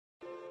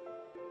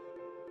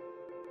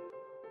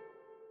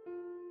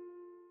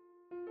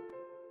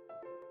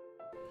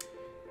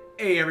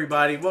Hey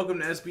everybody, welcome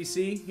to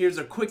SBC. Here's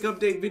a quick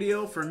update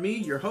video for me,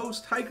 your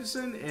host,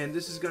 Hikusen, and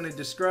this is going to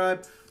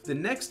describe the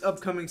next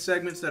upcoming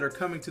segments that are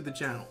coming to the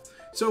channel.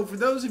 So for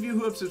those of you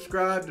who have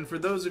subscribed and for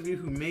those of you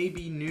who may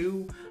be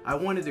new, I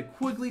wanted to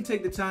quickly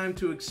take the time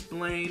to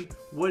explain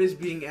what is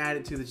being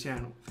added to the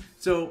channel.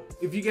 So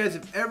if you guys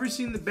have ever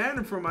seen the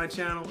banner for my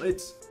channel,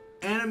 it's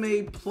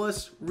Anime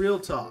plus Real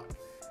Talk.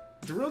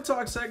 The Real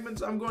Talk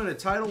segments I'm going to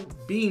title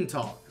Bean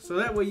Talk, so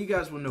that way you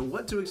guys will know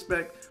what to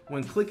expect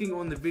when clicking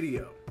on the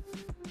video.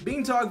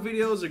 Bean Talk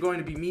videos are going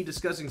to be me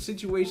discussing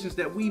situations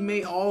that we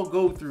may all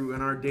go through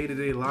in our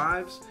day-to-day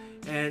lives,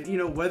 and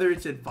whether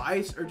it's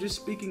advice or just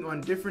speaking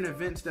on different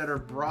events that are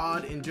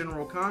broad in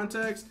general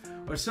context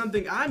or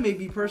something I may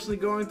be personally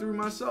going through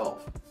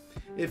myself.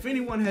 If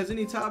anyone has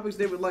any topics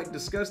they would like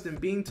discussed in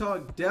Bean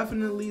Talk,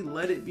 definitely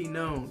let it be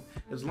known.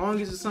 As long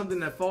as it's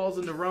something that falls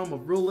in the realm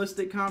of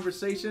realistic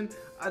conversation,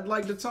 I'd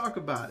like to talk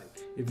about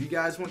it. If you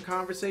guys want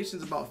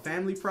conversations about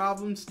family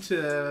problems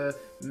to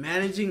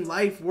managing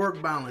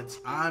life-work balance,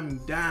 I'm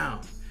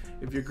down.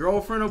 If your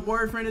girlfriend or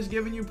boyfriend is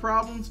giving you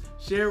problems,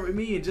 share it with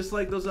me, and just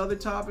like those other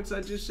topics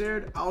I just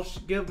shared, I'll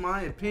give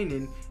my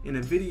opinion in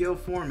a video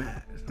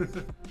format.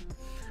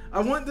 I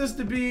want this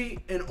to be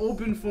an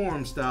open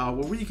forum style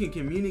where we can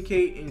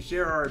communicate and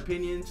share our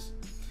opinions.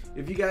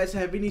 If you guys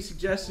have any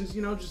suggestions,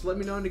 just let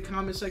me know in the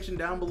comment section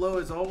down below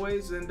as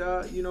always, and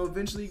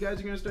eventually you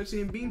guys are going to start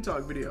seeing Bean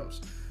Talk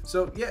videos.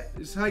 So yeah,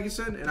 this is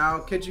Hikusen, and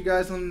I'll catch you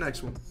guys on the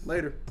next one.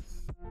 Later.